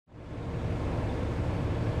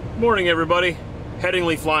Morning, everybody.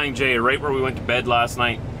 Headingly Flying J, right where we went to bed last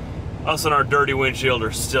night. Us and our dirty windshield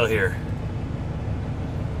are still here.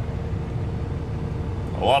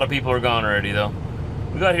 A lot of people are gone already, though.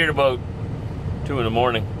 We got here at about 2 in the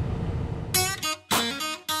morning.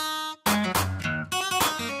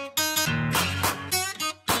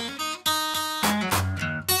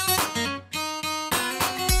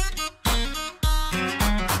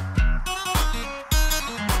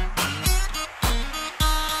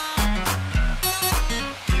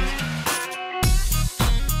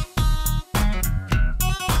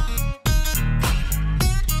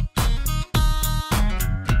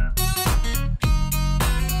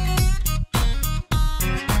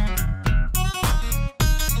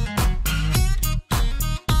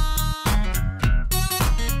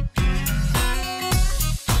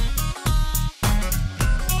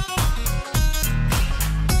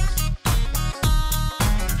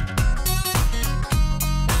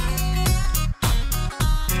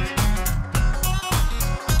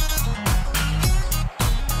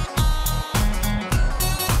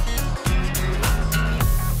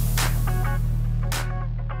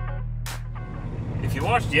 If you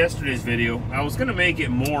watched yesterday's video, I was going to make it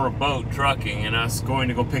more about trucking and us going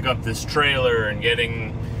to go pick up this trailer and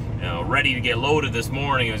getting, ready to get loaded this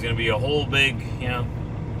morning. It was going to be a whole big,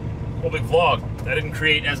 whole big vlog. I didn't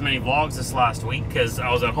create as many vlogs this last week because I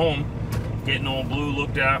was at home getting old Blue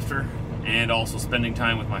looked after and also spending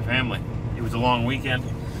time with my family. It was a long weekend,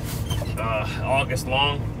 August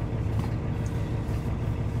long.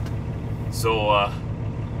 So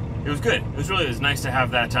it was good. It was nice to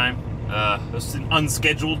have that time. It was an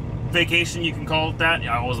unscheduled vacation, you can call it that.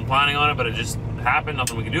 I wasn't planning on it, but it just happened.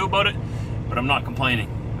 Nothing we can do about it, but I'm not complaining.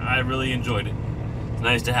 I really enjoyed it. It's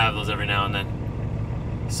nice to have those every now and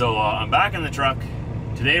then. So I'm back in the truck.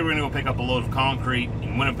 Today we're gonna go pick up a load of concrete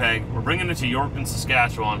in Winnipeg. We're bringing it to Yorkton,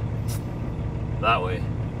 Saskatchewan. That way,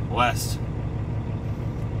 west.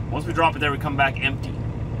 Once we drop it there, we come back empty.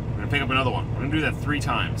 We're gonna pick up another one. We're gonna do that 3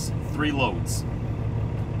 times, 3 loads.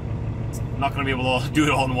 Not going to be able to do it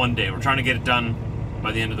all in one day. We're trying to get it done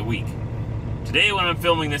by the end of the week. Today when I'm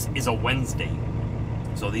filming this is a Wednesday.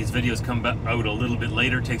 So these videos come out a little bit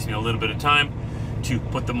later. It takes me a little bit of time to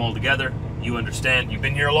put them all together. You understand. You've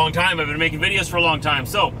been here a long time. I've been making videos for a long time.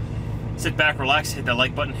 So sit back, relax, hit that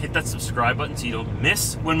like button, hit that subscribe button so you don't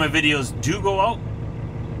miss when my videos do go out.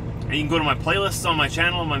 And you can go to my playlists on my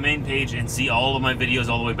channel on my main page and see all of my videos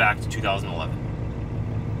all the way back to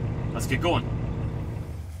 2011. Let's get going.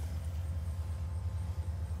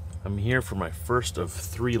 I'm here for my first of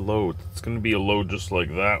 3 loads. It's going to be a load just like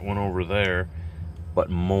that one over there,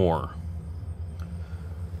 but more.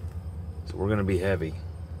 So we're going to be heavy.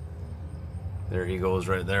 There he goes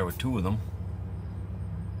right there with 2 of them.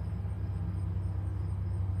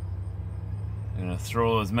 I'm going to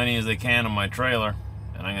throw as many as I can on my trailer,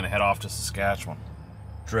 and I'm going to head off to Saskatchewan.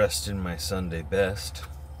 Dressed in my Sunday best.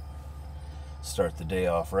 Start the day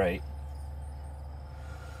off right.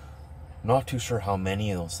 Not too sure how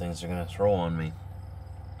many of those things are going to throw on me.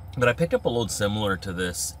 But I picked up a load similar to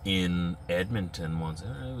this in Edmonton once.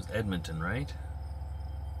 It was Edmonton, right?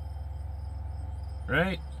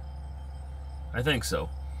 Right? I think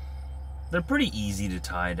so. They're pretty easy to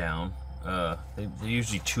tie down. They're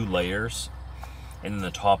usually 2 layers. And then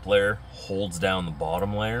the top layer holds down the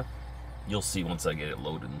bottom layer. You'll see once I get it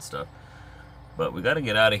loaded and stuff. But we got to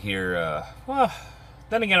get out of here.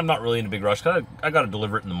 Then again, I'm not really in a big rush. I got to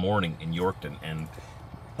deliver it in the morning in Yorkton, and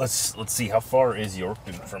let's see, how far is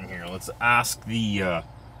Yorkton from here? Let's ask the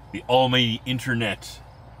almighty internet,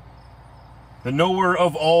 the knower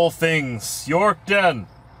of all things. Yorkton,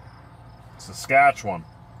 Saskatchewan.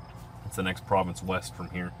 It's the next province west from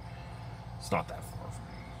here. It's not that far from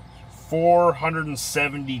here.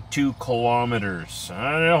 472 kilometers.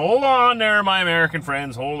 Hold on there, my American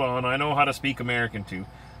friends. Hold on. I know how to speak American too.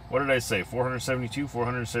 What did I say? 472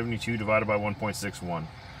 divided by 1.61.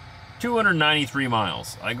 293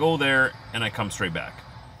 miles. I go there and I come straight back.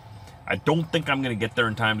 I don't think I'm going to get there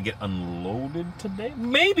in time to get unloaded today.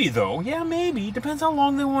 Maybe though. Yeah, maybe. Depends how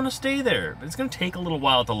long they want to stay there. But it's going to take a little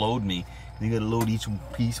while to load me. You got to load each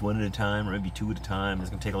piece one at a time, or maybe 2 at a time. It's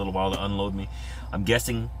going to take a little while to unload me. I'm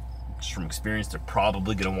guessing, just from experience, they're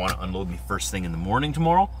probably going to want to unload me first thing in the morning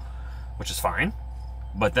tomorrow, which is fine.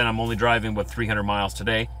 But then I'm only driving about 300 miles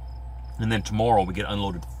today. And then tomorrow we get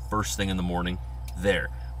unloaded first thing in the morning there.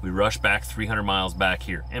 We rush back 300 miles back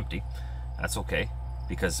here, empty. That's okay,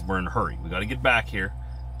 because we're in a hurry. We got to get back here,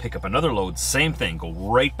 pick up another load, same thing, go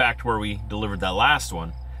right back to where we delivered that last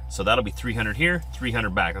one. So that'll be 300 here,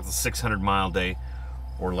 300 back. That's a 600 mile day,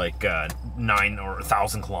 or like 9 or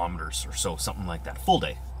 1,000 kilometers or so, something like that. Full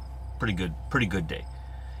day. Pretty good day.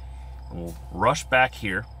 and we'll rush back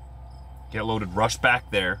here, get loaded, rush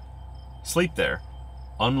back there, sleep there,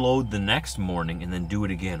 unload the next morning, and then do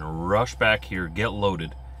it again. Rush back here, get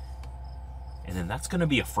loaded. And then that's gonna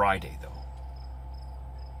be a Friday though.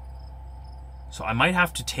 So I might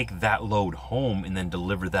have to take that load home and then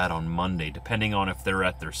deliver that on Monday, depending on if they're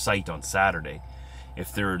at their site on Saturday.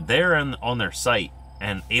 If they're there on their site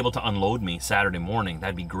and able to unload me Saturday morning,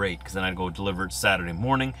 that'd be great, because then I'd go deliver it Saturday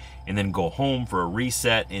morning and then go home for a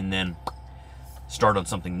reset and then start on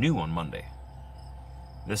something new on Monday.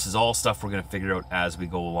 This is all stuff we're gonna figure out as we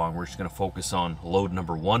go along. We're just gonna focus on load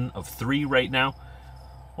number 1 of 3 right now.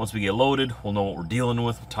 Once we get loaded, we'll know what we're dealing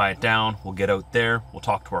with, we'll tie it down, we'll get out there, we'll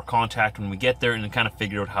talk to our contact when we get there, and then kind of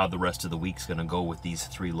figure out how the rest of the week's gonna go with these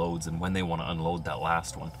 3 loads and when they wanna unload that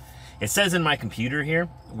last one. It says in my computer here,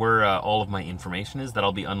 where all of my information is, that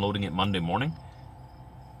I'll be unloading it Monday morning.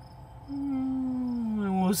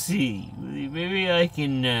 We'll see. Maybe I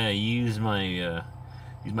can use my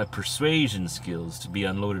persuasion skills to be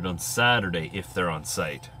unloaded on Saturday if they're on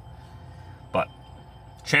site. But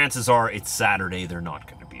chances are it's Saturday, they're not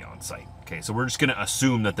going to be on site. Okay, so we're just going to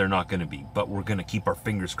assume that they're not going to be, but we're going to keep our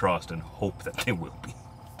fingers crossed and hope that they will be.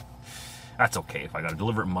 That's okay. If I got to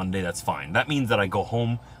deliver it Monday, that's fine. That means that I go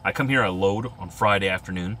home, I come here, I load on Friday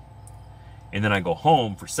afternoon, and then I go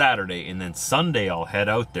home for Saturday, and then Sunday I'll head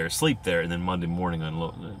out there, sleep there, and then Monday morning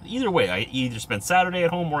unload. Either way, I either spend Saturday at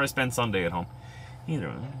home or I spend Sunday at home. Either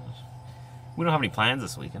way. We don't have any plans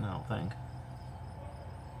this weekend, I don't think.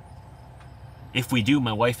 If we do,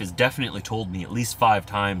 my wife has definitely told me at least 5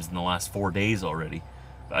 times in the last 4 days already.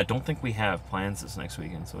 But I don't think we have plans this next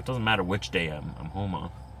weekend, so it doesn't matter which day I'm home on.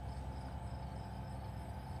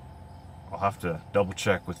 I'll have to double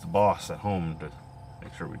check with the boss at home to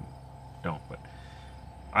make sure we don't, but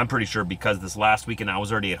I'm pretty sure because this last weekend I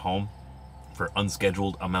was already at home for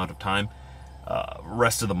unscheduled amount of time.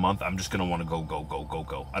 Rest of the month I'm just gonna want to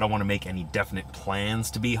go. I don't want to make any definite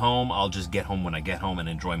plans to be home. I'll just get home when I get home and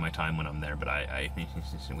enjoy my time when I'm there. But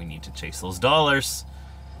we need to chase those dollars.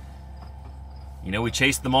 You know, we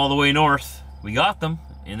chased them all the way north. We got them,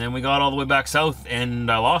 and then we got all the way back south, and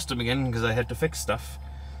I lost them again because I had to fix stuff.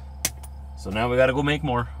 So now we gotta go make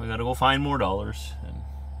more. We gotta go find more dollars. And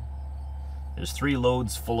there's 3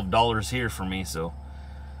 loads full of dollars here for me, so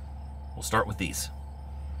we'll start with these.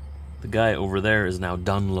 The guy over there is now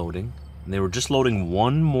done loading, and they were just loading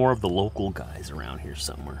 1 more of the local guys around here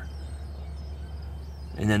somewhere.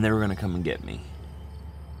 And then they were gonna come and get me.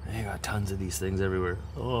 They got tons of these things everywhere.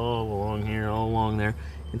 All along here, all along there.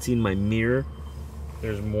 You can see in my mirror,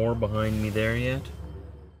 there's more behind me there yet.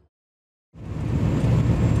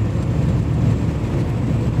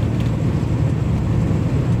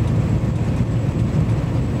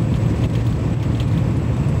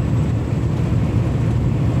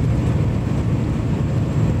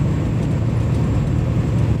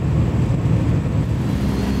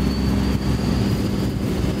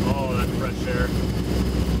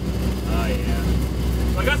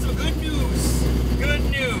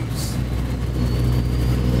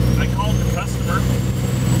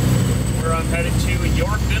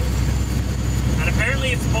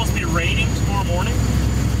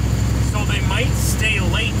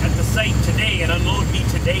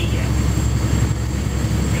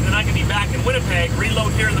 Winnipeg,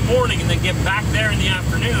 reload here in the morning, and then get back there in the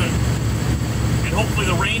afternoon. And hopefully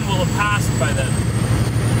the rain will have passed by then.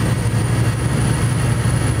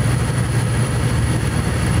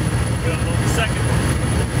 We'll unload the second one.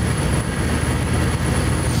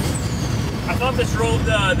 I thought this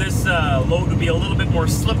load would be a little bit more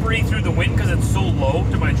slippery through the wind because it's so low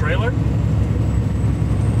to my trailer.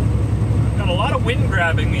 I've got a lot of wind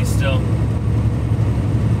grabbing me still.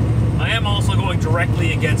 I am also going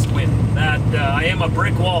directly against wind. I am a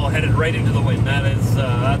brick wall headed right into the wind. That's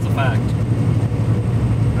a fact.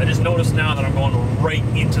 I just noticed now that I'm going right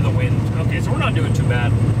into the wind. Okay, so we're not doing too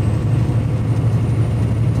bad.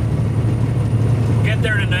 We'll get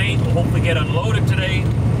there tonight. We'll hopefully get unloaded today.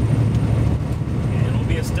 And we'll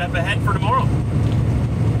be a step ahead for tomorrow.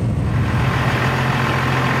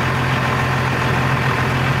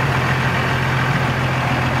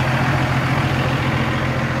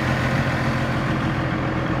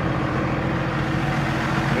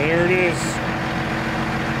 There it is.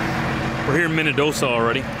 We're here in Manitoba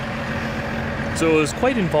already. So it was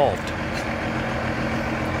quite involved.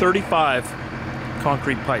 35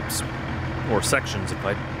 concrete pipes, or sections of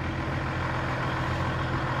pipe.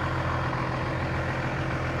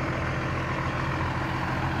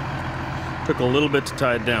 Took a little bit to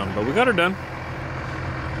tie it down, but we got her done.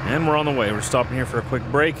 And we're on the way. We're stopping here for a quick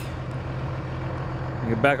break and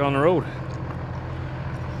get back on the road.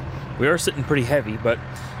 We are sitting pretty heavy, but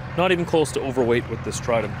not even close to overweight with this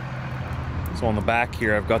Trident. So on the back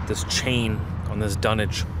here, I've got this chain on this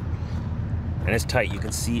dunnage, and it's tight. You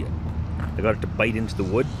can see it. I got it to bite into the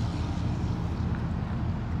wood.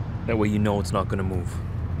 That way you know it's not going to move.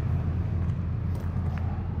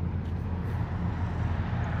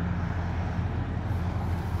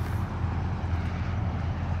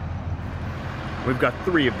 We've got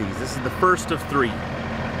 3 of these. This is the first of 3.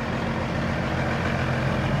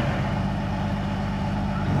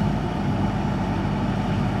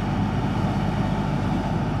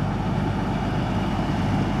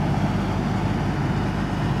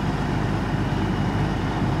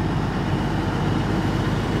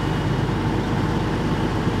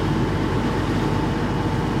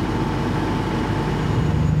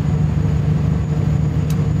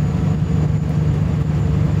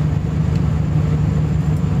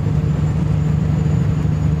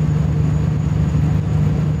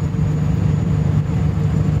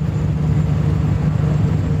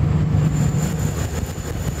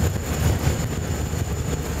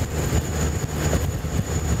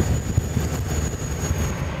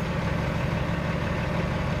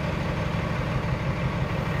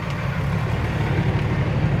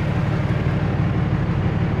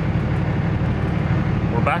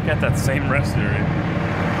 Back at that same rest area.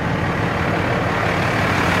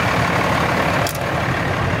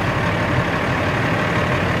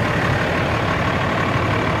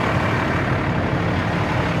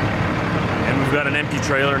 And we've got an empty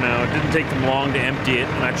trailer now. It didn't take them long to empty it,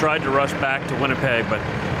 and I tried to rush back to Winnipeg, but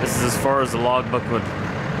this is as far as the logbook would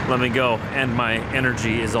let me go, and my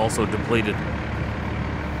energy is also depleted.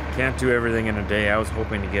 Can't do everything in a day. I was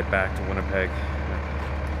hoping to get back to Winnipeg.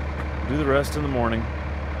 Do the rest in the morning.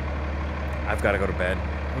 I've got to go to bed.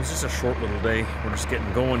 It was just a short little day. We're just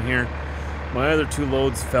getting going here. My other 2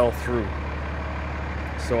 loads fell through.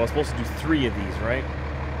 So I was supposed to do 3 of these, right?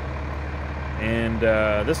 And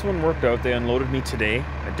this one worked out. They unloaded me today,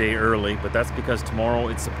 a day early, but that's because tomorrow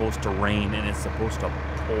it's supposed to rain and it's supposed to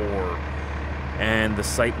pour. And the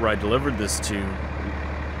site where I delivered this to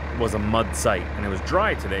was a mud site, and it was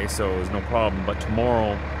dry today, so it was no problem. But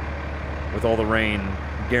tomorrow, with all the rain,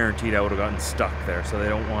 guaranteed I would have gotten stuck there, so they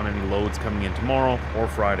don't want any loads coming in tomorrow or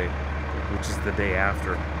Friday, which is the day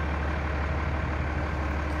after.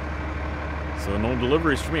 So no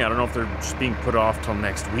deliveries for me. I don't know if they're just being put off till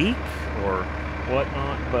next week or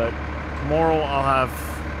whatnot, but tomorrow I'll have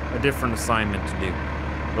a different assignment to do.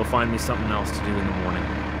 They'll find me something else to do in the morning.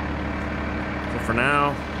 So for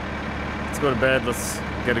now, let's go to bed, let's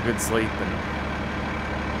get a good sleep and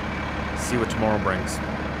see what tomorrow brings.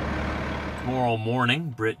 Tomorrow morning,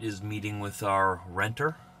 Brit is meeting with our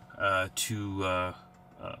renter to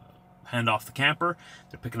hand off the camper.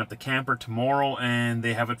 They're picking up the camper tomorrow, and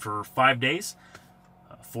they have it for 5 days.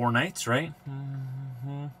 4 nights, right?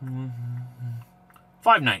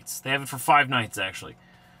 5 nights. They have it for 5 nights, actually.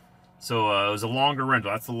 So it was a longer rental.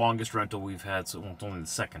 That's the longest rental we've had. So well, it's only the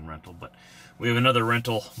 2nd rental, but we have another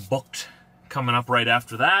rental booked coming up right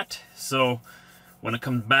after that. So when it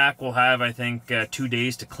comes back, we'll have, I think, 2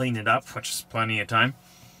 days to clean it up, which is plenty of time,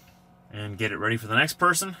 and get it ready for the next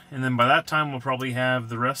person. And then by that time, we'll probably have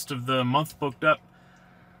the rest of the month booked up.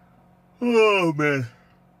 Oh, man.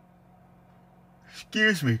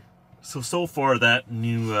 Excuse me. So far, that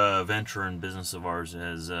new venture and business of ours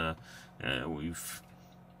has, we've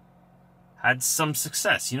had some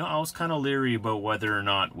success. You know, I was kind of leery about whether or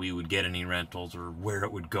not we would get any rentals or where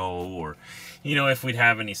it would go, or, you know, if we'd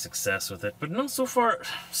have any success with it. But no, so far,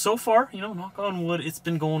 you know, knock on wood, it's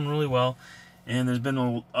been going really well. And there's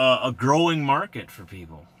been a growing market for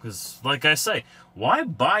people. Because, like I say, why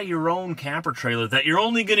buy your own camper trailer that you're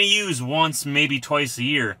only going to use once, maybe twice a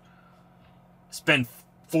year? Spend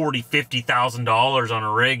 $40,000, $50,000 on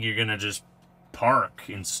a rig you're going to just park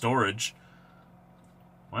in storage.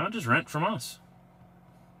 Why not just rent from us?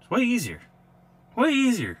 It's way easier. Way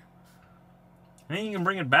easier. And you can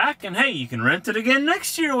bring it back, and hey, you can rent it again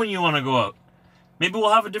next year when you want to go out. Maybe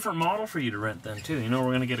we'll have a different model for you to rent then, too. You know,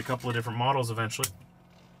 we're going to get a couple of different models eventually.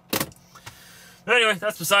 But anyway,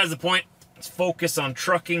 that's besides the point. Let's focus on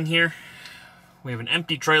trucking here. We have an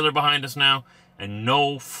empty trailer behind us now, and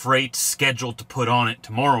no freight scheduled to put on it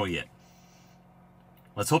tomorrow yet.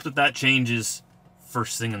 Let's hope that that changes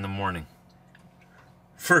first thing in the morning.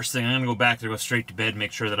 First thing, I'm going to go back there, go straight to bed,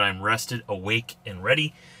 make sure that I'm rested, awake, and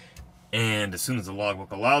ready. And as soon as the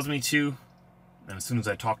logbook allows me to, and as soon as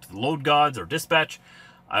I talk to the load gods or dispatch,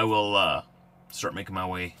 I will start making my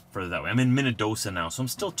way further that way. I'm in Manitoba now, so I'm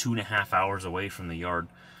still 2.5 hours away from the yard.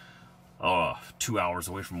 2 hours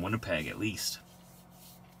away from Winnipeg at least.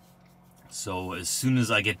 So as soon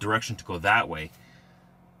as I get direction to go that way,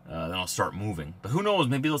 then I'll start moving. But who knows,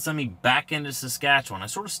 maybe they'll send me back into Saskatchewan. I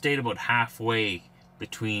sort of stayed about halfway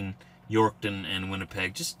between Yorkton and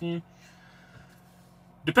Winnipeg. Just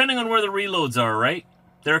depending on where the reloads are, right?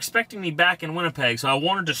 They're expecting me back in Winnipeg, so I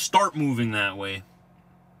wanted to start moving that way.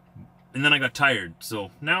 And then I got tired,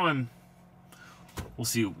 so now we'll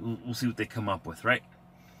see what they come up with, right?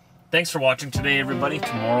 Thanks for watching today, everybody.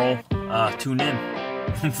 Tomorrow, tune in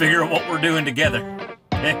and figure out what we're doing together.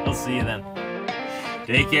 Okay, we'll see you then.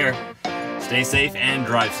 Take care, stay safe, and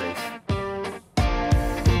drive safe.